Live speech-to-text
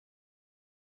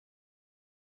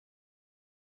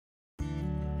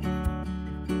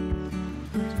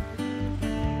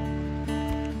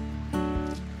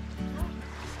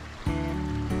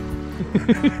Hey,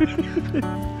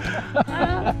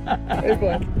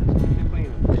 bud.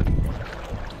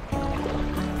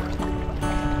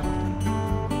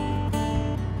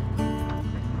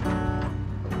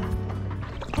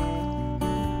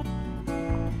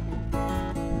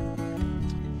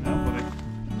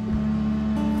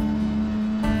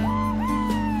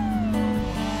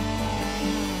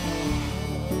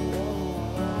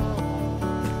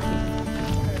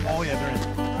 Oh yeah, they're in.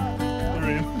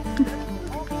 They're in.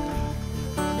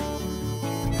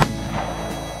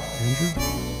 Andrew,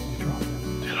 you dropped it.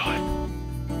 Did I?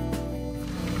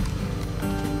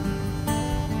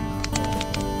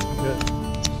 Good.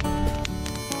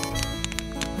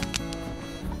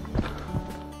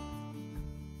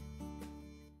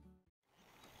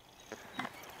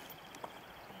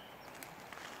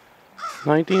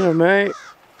 "19th of May.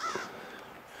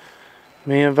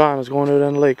 Me and Van is going out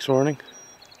on the lake this morning.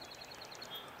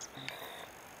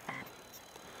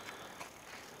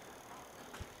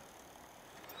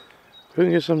 We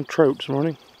can get some trout this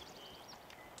morning.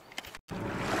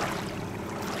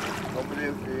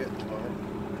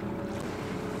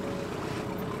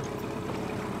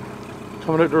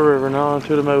 Coming out the river now and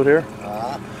to the moat here.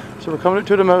 So we're coming out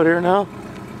to the moat here now.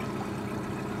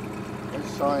 There's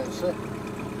signs, eh?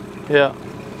 Yeah.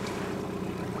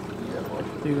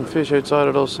 You can fish outside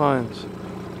of those signs.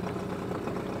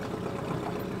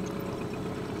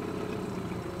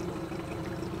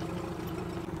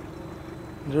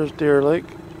 There's Deer Lake.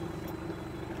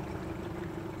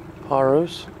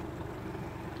 Paros.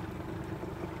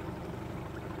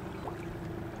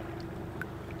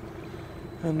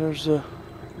 And there's a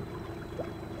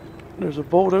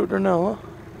boat out there now, huh?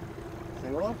 See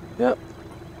one? Yep.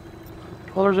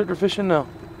 Others out there fishing now.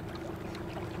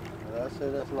 I say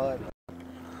that's live.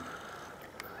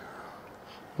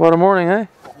 What a morning, eh?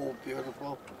 Oh,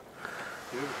 beautiful.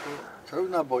 Beautiful. Trout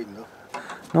not biting though.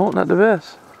 No, not the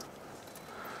best.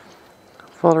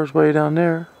 Father's way down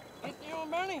there. Ain't you on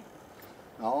Bernie?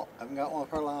 No, I haven't got one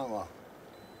for a long while.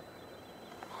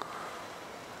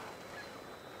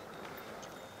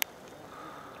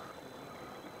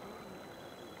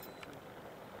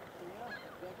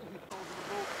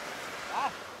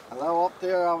 Hello, up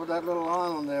there over that little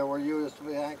island there where you used to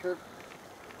be anchored.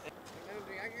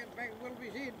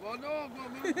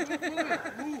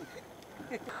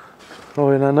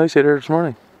 Oh, yeah, nice out here this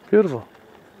morning. Beautiful.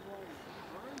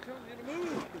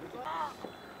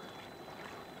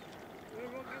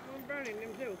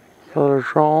 Father's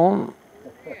trawling.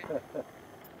 See if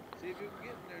you can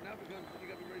get in there now because you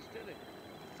got to be very steady.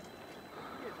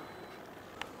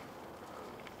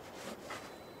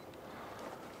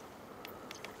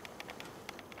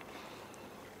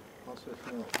 What's this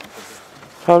smell?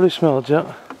 Probably smell it,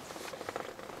 yeah.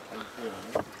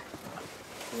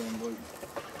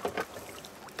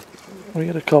 We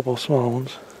got a couple small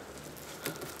ones.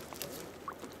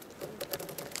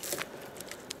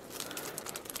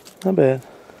 Not bad.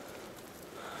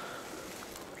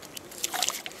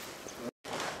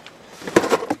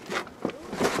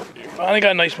 Finally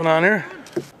got a nice one on here.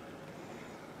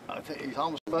 I think he's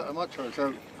almost about much for a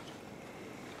trout.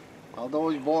 Although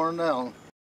he's born down.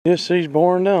 Yes, he's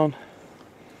born down.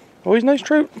 Oh, he's a nice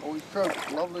trout. Oh, he's trout.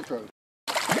 Lovely trout.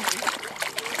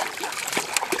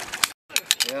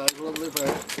 Yeah, he's a lovely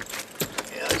fish.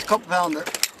 Yeah, he's a couple pounder.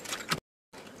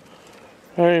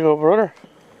 There you go, brother.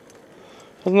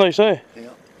 That's nice, eh?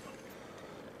 Yeah.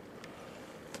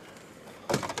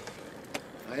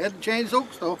 I had to change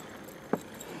hooks though.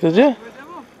 Did you?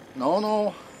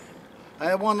 No. I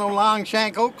have one of those long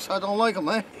shank hooks. I don't like them,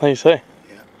 eh? Nice, eh?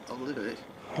 Yeah, lovely fish.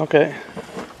 Okay.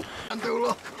 And do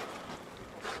look.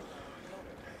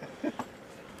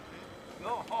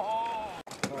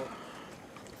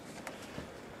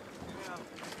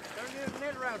 Turn the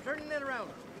net around. Turn the net around.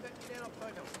 You got the net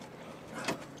upside down.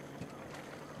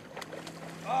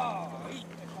 Oh,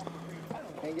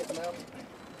 Can't get them out.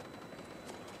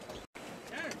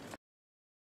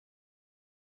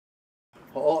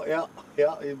 Oh, yeah,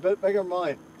 he's a bit bigger than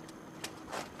mine.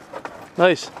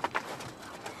 Nice.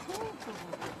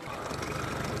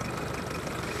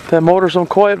 That motor's some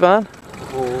quiet, Van.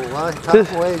 Oh, I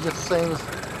can't away just the same as.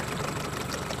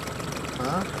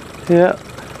 Huh? Yeah.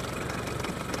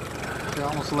 It's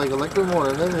almost like a liquid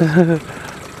motor, isn't it?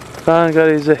 Van got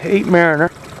his 8 Mariner.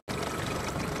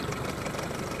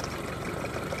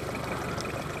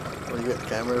 Well, you got the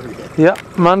camera over here. Yeah,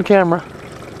 I'm on camera.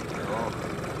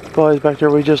 Oh. Boys back there,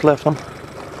 we just left them.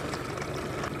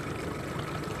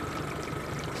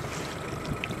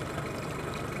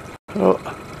 Oh.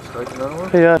 Strike another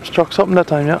one? Yeah, it struck something that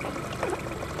time, yeah.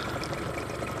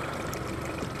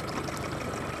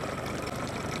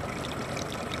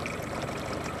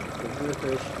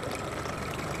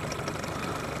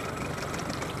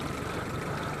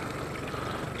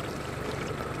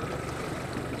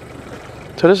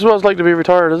 So this is what it's like to be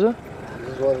retired, is it? This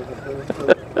is what it's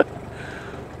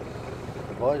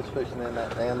The boys fishing in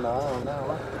that damn island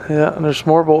now, huh? Yeah, and there's some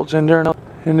more boats in there now.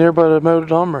 In there by the motor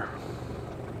dumber.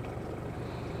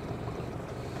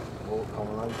 Boat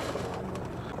coming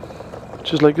out.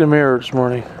 Just like the mirror this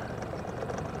morning.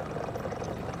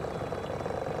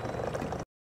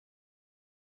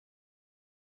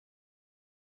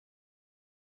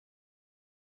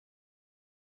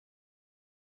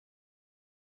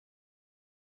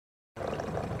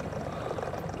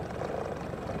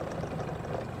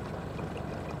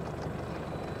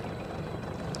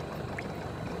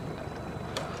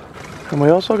 And we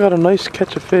also got a nice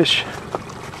catch of fish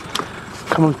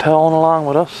coming tailing along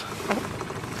with us.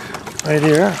 Right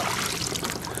here.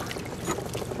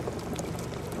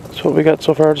 That's what we got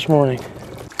so far this morning.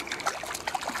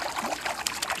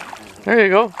 There you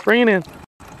go, bring it in.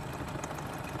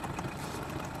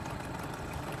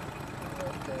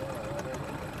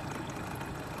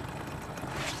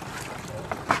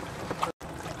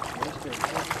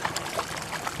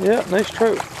 Yeah, nice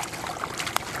trout.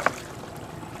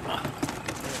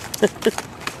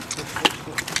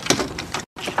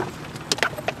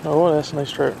 Oh, that's a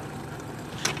nice trout.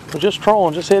 We're just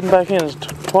trolling, just heading back in. It's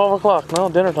 12 o'clock now,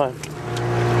 dinner time.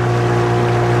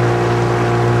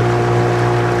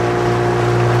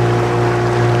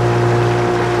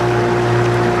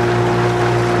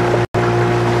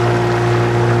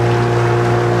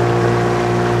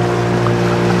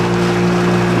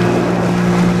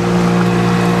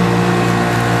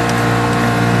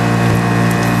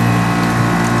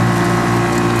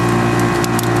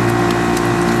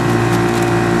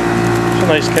 It's a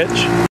nice catch.